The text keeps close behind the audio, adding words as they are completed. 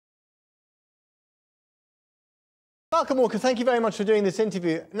Malcolm Walker, thank you very much for doing this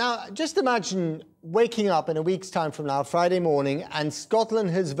interview. Now, just imagine waking up in a week's time from now, Friday morning, and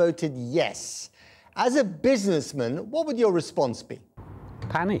Scotland has voted yes. As a businessman, what would your response be?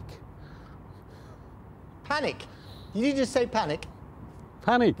 Panic. Panic? Did you just say panic?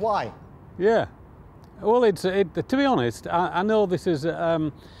 Panic. Why? Yeah. Well, to be honest, I know this is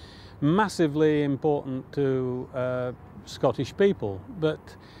massively important to Scottish people,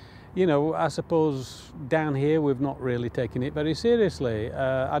 but you know, I suppose down here we've not really taken it very seriously.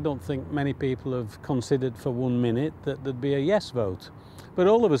 I don't think many people have considered for 1 minute that there'd be a yes vote. But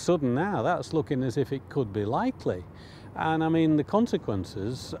all of a sudden now that's looking as if it could be likely. And I mean, the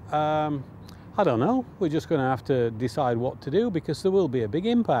consequences, I don't know. We're just going to have to decide what to do because there will be a big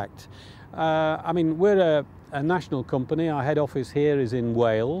impact. I mean, we're a national company. Our head office here is in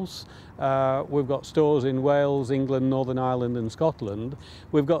Wales. We've got stores in Wales, England, Northern Ireland and Scotland.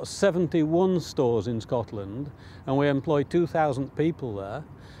 We've got 71 stores in Scotland and we employ 2,000 people there.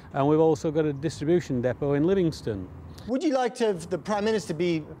 And we've also got a distribution depot in Livingston. Would you like to have the Prime Minister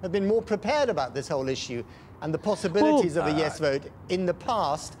have been more prepared about this whole issue and the possibilities of a yes vote in the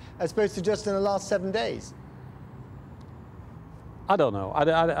past as opposed to just in the last 7 days? I don't know. I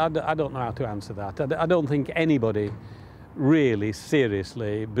don't know how to answer that. I don't think anybody really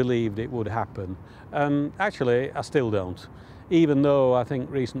seriously believed it would happen. Actually, I still don't. Even though I think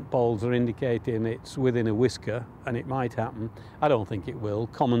recent polls are indicating it's within a whisker and it might happen, I don't think it will.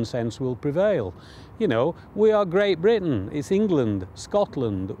 Common sense will prevail. You know, we are Great Britain. It's England,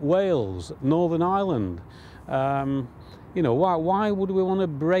 Scotland, Wales, Northern Ireland. You know, why would we want to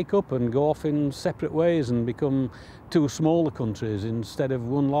break up and go off in separate ways and become two smaller countries instead of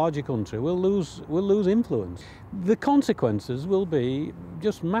one larger country? We'll lose influence. The consequences will be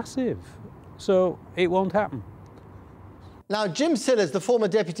just massive. So it won't happen. Now, Jim Sillars, the former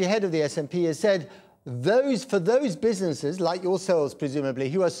deputy head of the SNP, has said for those businesses, like yourselves presumably,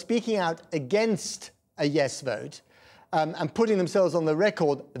 who are speaking out against a yes vote and putting themselves on the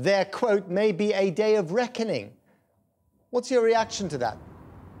record, their quote may be a day of reckoning. What's your reaction to that?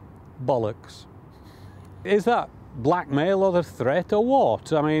 Bollocks. Is that blackmail or a threat or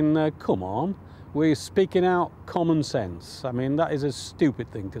what? I mean, come on. We're speaking out common sense. I mean, that is a stupid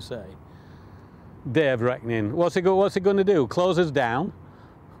thing to say. Day of reckoning. What's it going to do? Close us down?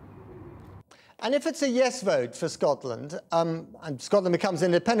 And if it's a yes vote for Scotland, and Scotland becomes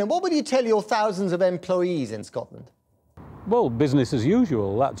independent, what would you tell your thousands of employees in Scotland? Well, business as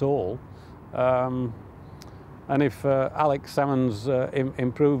usual, that's all. And if Alex Salmons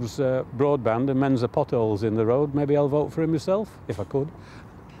improves broadband and mends the potholes in the road, maybe I'll vote for him myself, if I could.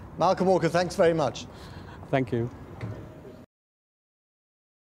 Malcolm Walker, thanks very much. Thank you.